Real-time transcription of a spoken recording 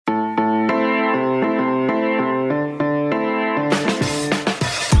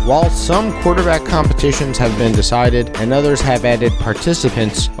While some quarterback competitions have been decided and others have added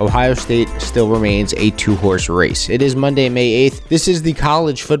participants, Ohio State still remains a two-horse race. It is Monday, May 8th. This is the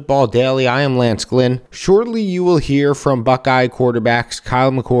College Football Daily. I am Lance Glynn. Shortly, you will hear from Buckeye quarterbacks Kyle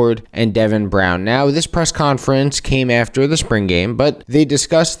McCord and Devin Brown. Now, this press conference came after the spring game, but they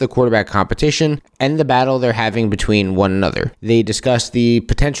discussed the quarterback competition and the battle they're having between one another. They discussed the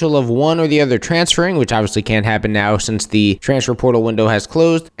potential of one or the other transferring, which obviously can't happen now since the transfer portal window has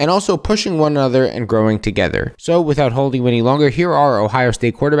closed, and also pushing one another and growing together. So without holding you any longer, here are Ohio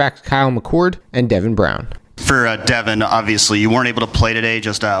State quarterbacks Kyle McCord and Devin Brown. For Devin, obviously, you weren't able to play today.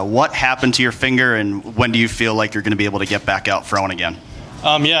 Just what happened to your finger, and when do you feel like you're going to be able to get back out throwing again?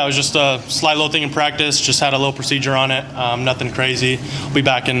 It was just a slight little thing in practice. Just had a little procedure on it. Nothing crazy. We'll be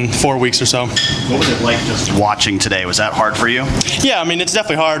back in 4 weeks or so. What was it like just watching today? Was that hard for you? Yeah, it's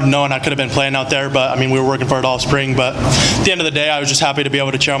definitely hard knowing I could have been playing out there, but we were working for it all spring. But at the end of the day, I was just happy to be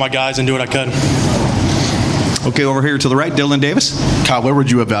able to cheer on my guys and do what I could. Okay, over here to the right, Dylan Davis. Kyle, where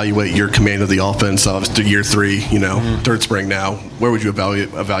would you evaluate your command of the offense? Obviously, year three, third spring now. Where would you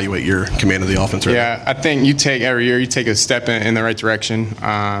evaluate your command of the offense right now? I think every year you take a step in the right direction.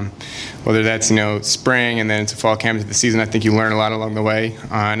 Whether that's, spring and then into fall camp into the season, I think you learn a lot along the way.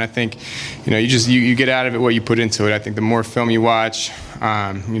 And I think, you get out of it what you put into it. I think the more film you watch,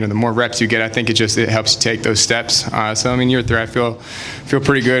 the more reps you get, I think it helps you take those steps. Year three, I feel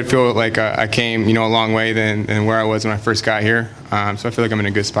pretty good. Feel like I came, a long way than where I was when I first got here. So I feel like I'm in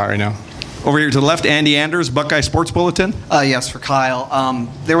a good spot right now. Over here to the left, Andy Anders, Buckeye Sports Bulletin. Yes, for Kyle.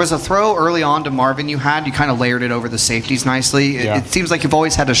 There was a throw early on to Marvin you had. You kind of layered it over the safeties nicely. Yeah. It seems like you've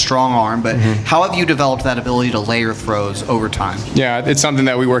always had a strong arm, but how have you developed that ability to layer throws over time? Yeah, it's something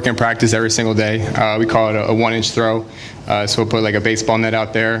that we work in practice every single day. We call it a 1-inch throw. So we'll put like a baseball net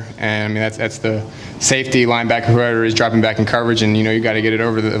out there, and that's the safety, linebacker, whoever is dropping back in coverage, and you got to get it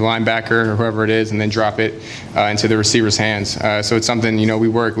over the linebacker or whoever it is, and then drop it into the receiver's hands. So it's something we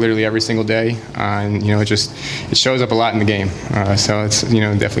work literally every single day, and it shows up a lot in the game. So it's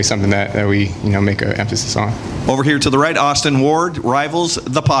definitely something that we make an emphasis on. Over here to the right, Austin Ward, Rivals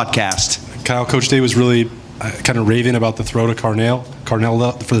the podcast. Kyle, Coach Day was really kind of raving about the throw to Carnell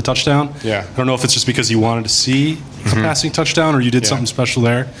for the touchdown. Yeah. I don't know if it's just because you wanted to see a passing touchdown or you did something special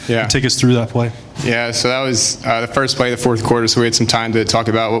there. Yeah. Take us through that play. Yeah, so that was the first play of the fourth quarter, so we had some time to talk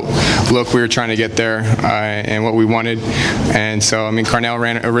about what look we were trying to get there and what we wanted. And so, Carnell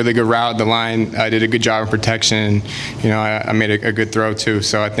ran a really good route. The line did a good job of protection. I made a good throw, too.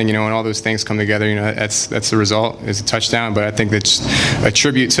 So I think, when all those things come together, that's the result. It's a touchdown, but I think that's a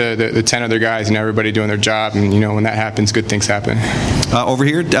tribute to the 10 other guys and everybody doing their job. And, when that happens, good things happen. Over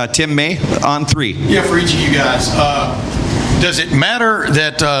here, Tim May on 3. Yeah, for each of you guys. Does it matter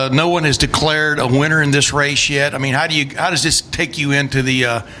that no one has declared a winner in this race yet? How does this take you into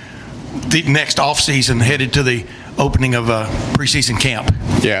the next offseason headed to the opening of preseason camp?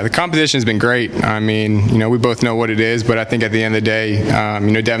 Yeah, the competition has been great. We both know what it is, but I think at the end of the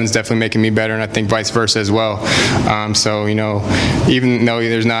day, Devin's definitely making me better, and I think vice versa as well. Even though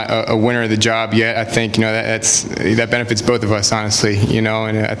there's not a winner of the job yet, I think that benefits both of us, honestly. And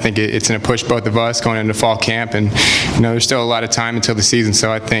I think it's going to push both of us going into fall camp, and there's still a lot of time until the season.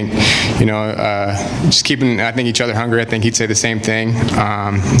 So I think just keeping each other hungry. I think he'd say the same thing.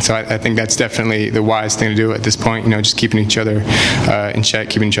 So I think that's definitely the wise thing to do at this point. Just keeping each other in check,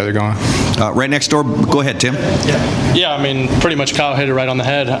 keeping each other going. Right next door, go ahead, Tim. Yeah, pretty much Kyle hit it right on the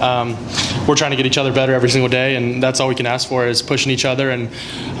head. We're trying to get each other better every single day, and that's all we can ask for is pushing each other. And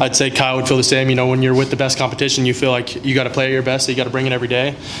I'd say Kyle would feel the same. When you're with the best competition, you feel like you got to play at your best, so you got to bring it every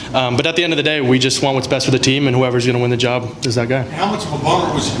day. But at the end of the day, we just want what's best for the team, and whoever's going to win the job is that guy. How much of a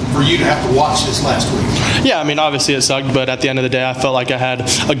bummer was it for you to have to watch this last week? Yeah, obviously it sucked, but at the end of the day, I felt like I had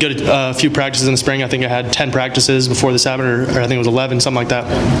a good few practices in the spring. I think I had 10 practices before this happened, or I think it was 11, something like that.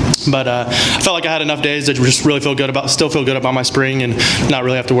 But I felt like I had enough days to just really still feel good about my spring and not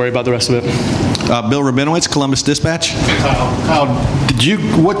really have to worry about the rest of it. Bill Rabinowitz, Columbus Dispatch. Kyle,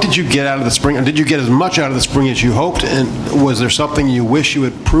 what did you get out of the spring? And did you get as much out of the spring as you hoped? And was there something you wish you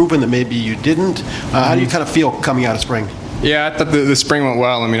had proven that maybe you didn't? How do you kind of feel coming out of spring? Yeah, I thought the spring went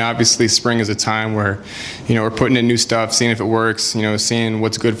well. Obviously spring is a time where, we're putting in new stuff, seeing if it works, seeing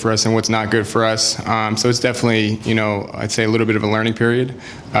what's good for us and what's not good for us. So it's definitely, I'd say a little bit of a learning period.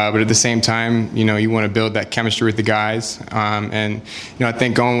 But at the same time, you want to build that chemistry with the guys. And I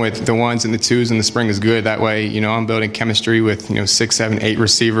think going with the 1s and the 2s in the spring is good. That way, I'm building chemistry with, 6, 7, 8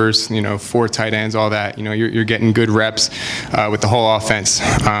 receivers, 4 tight ends, all that. You're getting good reps with the whole offense.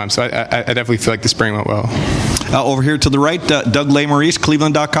 So I definitely feel like the spring went well. Over here to the right, Doug Lesmerises,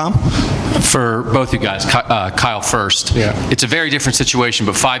 Cleveland.com. For both you guys, Kyle first. Yeah. It's a very different situation,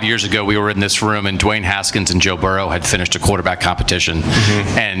 but 5 years ago we were in this room and Dwayne Haskins and Joe Burrow had finished a quarterback competition,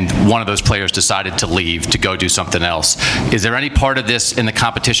 and one of those players decided to leave to go do something else. Is there any part of this in the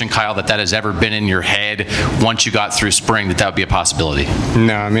competition, Kyle, that has ever been in your head once you got through spring that would be a possibility?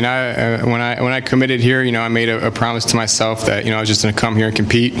 No, I mean, when I committed here, I made a promise to myself that I was just going to come here and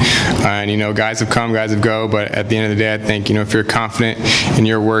compete. And guys have come, guys have go, but at the end of the day, I think if you're confident in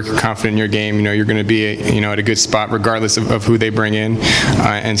your work, confident in your game, you're going to be at a good spot regardless of who they bring in.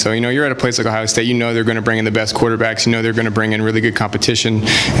 And so you're at a place like Ohio State. They're going to bring in the best quarterbacks. They're going to bring in really good competition,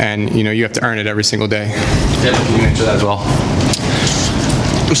 and you have to earn it every single day. Yeah, you can answer that as well.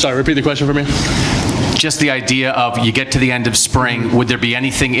 I'm sorry, repeat the question for me. Just the idea of you get to the end of spring, would there be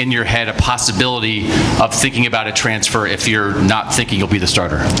anything in your head, a possibility of thinking about a transfer if you're not thinking you'll be the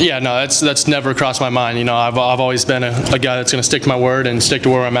starter? Yeah, no, that's never crossed my mind. I've always been a guy that's going to stick to my word and stick to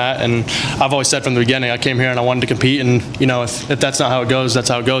where I'm at, and I've always said from the beginning I came here and I wanted to compete, and if that's not how it goes, that's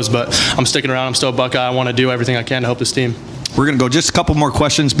how it goes. But I'm sticking around. I'm still a Buckeye. I want to do everything I can to help this team. We're going to go just a couple more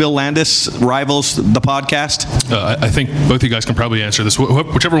questions. Bill Landis, Rivals, the podcast. I think both of you guys can probably answer this.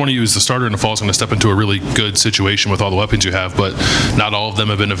 Whichever one of you is the starter in the fall is going to step into a really good situation with all the weapons you have, but not all of them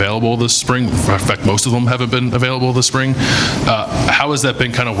have been available this spring. In fact, most of them haven't been available this spring. How has that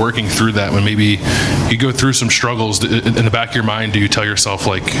been kind of working through that when maybe you go through some struggles? In the back of your mind, do you tell yourself,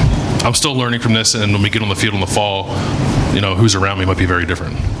 like, I'm still learning from this, and when we get on the field in the fall, who's around me might be very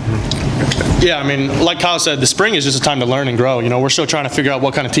different? Yeah, I mean, like Kyle said, the spring is just a time to learn and grow. We're still trying to figure out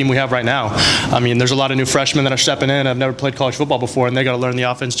what kind of team we have right now. I mean, there's a lot of new freshmen that are stepping in. I've never played college football before, and they got to learn the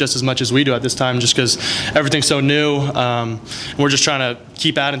offense just as much as we do at this time, just because everything's so new. We're just trying to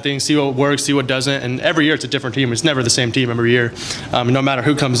keep adding things, see what works, see what doesn't. And every year it's a different team. It's never the same team every year, no matter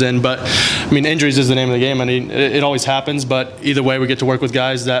who comes in. But, I mean, injuries is the name of the game. I mean, it always happens, but either way, we get to work with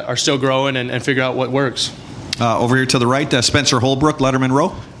guys that are still growing and figure out what works. Over here to the right, Spencer Holbrook, Letterman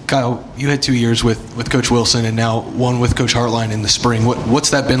Row. Kyle, you had 2 years with Coach Wilson and now one with Coach Hartline in the spring.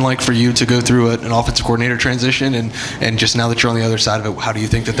 What's that been like for you to go through an offensive coordinator transition? And just now that you're on the other side of it, how do you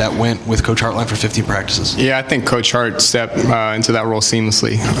think that went with Coach Hartline for 15 practices? Yeah, I think Coach Hart stepped into that role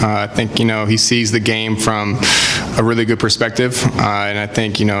seamlessly. I think, he sees the game from a really good perspective. And I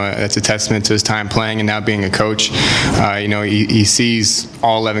think, that's a testament to his time playing and now being a coach. He sees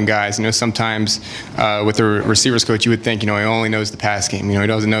all 11 guys. Sometimes with the receivers coach, you would think, he only knows the pass game. He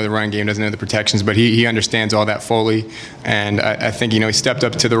doesn't know the run game, doesn't know the protections, but he understands all that fully. And I think, he stepped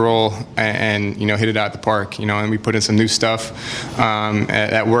up to the role and hit it out of the park, and we put in some new stuff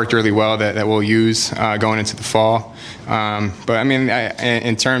that worked really well that we'll use going into the fall. But, I mean,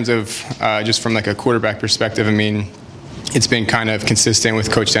 in terms of just from like a quarterback perspective, I mean, it's been kind of consistent with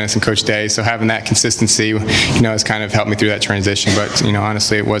Coach Dennis and Coach Day, so having that consistency, has kind of helped me through that transition. But,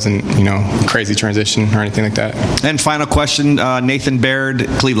 honestly, it wasn't, a crazy transition or anything like that. And final question, Nathan Baird,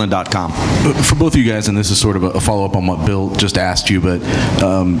 Cleveland.com. For both of you guys, and this is sort of a follow-up on what Bill just asked you, but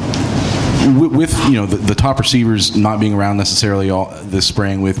with the top receivers not being around necessarily all this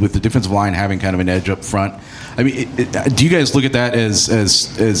spring, with the defensive line having kind of an edge up front, I mean, do you guys look at that as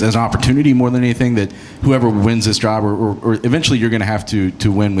an opportunity more than anything, that whoever wins this job, or eventually you're going to have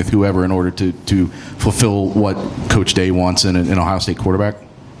to win with whoever in order to fulfill what Coach Day wants in an Ohio State quarterback?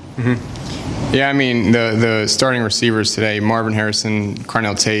 Mm-hmm. Yeah, I mean, the starting receivers today, Marvin Harrison,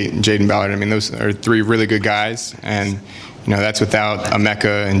 Carnell Tate, and Jaden Ballard, I mean, those are 3 really good guys, and that's without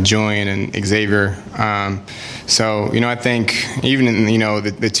Emeka and Julian and Xavier. So, I think even in,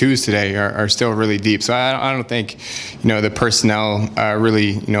 the twos today are still really deep. So I don't think, the personnel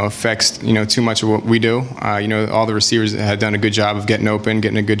really, affects, too much of what we do. All the receivers have done a good job of getting open,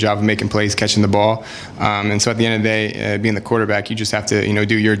 getting a good job of making plays, catching the ball. And so at the end of the day, being the quarterback, you just have to,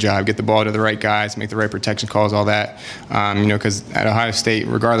 do your job, get the ball to the right guys, make the right protection calls, all that. Because at Ohio State,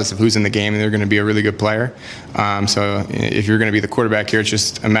 regardless of who's in the game, they're going to be a really good player. So if you're going to be the quarterback here, it's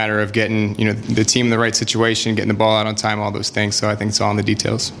just a matter of getting, the team in the right situation, getting the ball out on time, all those things. So I think it's all in the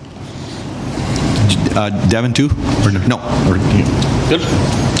details. Devin, too? Or no? Good.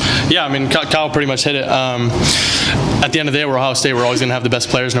 Yeah, I mean, Kyle pretty much hit it. At the end of the day, we're Ohio State. We're always going to have the best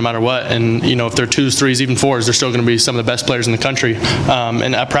players no matter what. And, if they're 2s, 3s, even 4s, they're still going to be some of the best players in the country.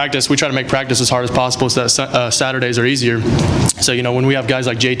 And at practice, we try to make practice as hard as possible so that Saturdays are easier. So, when we have guys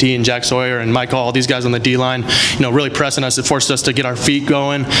like JT and Jack Sawyer and Michael, all these guys on the D-line, really pressing us, it forces us to get our feet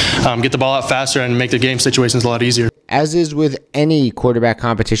going, get the ball out faster, and make the game situations a lot easier. As is with any quarterback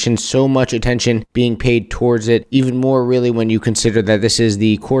competition, so much attention being paid towards it, even more really when you consider that this is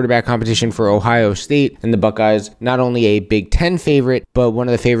the quarterback competition for Ohio State, and the Buckeyes not only a Big Ten favorite, but one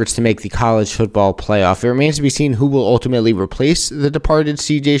of the favorites to make the college football playoff. It remains to be seen who will ultimately replace the departed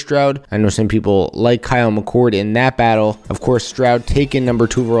CJ Stroud. I know some people like Kyle McCord in that battle. Of course, Stroud taken number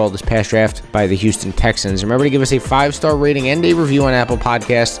 2 overall this past draft by the Houston Texans. Remember to give us a 5-star rating and a review on Apple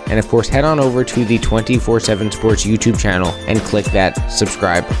Podcasts, and of course head on over to the 24/7 Sports YouTube channel and click that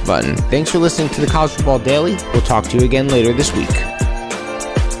subscribe button. Thanks for listening to the College Football Daily. We'll talk to you again later this week.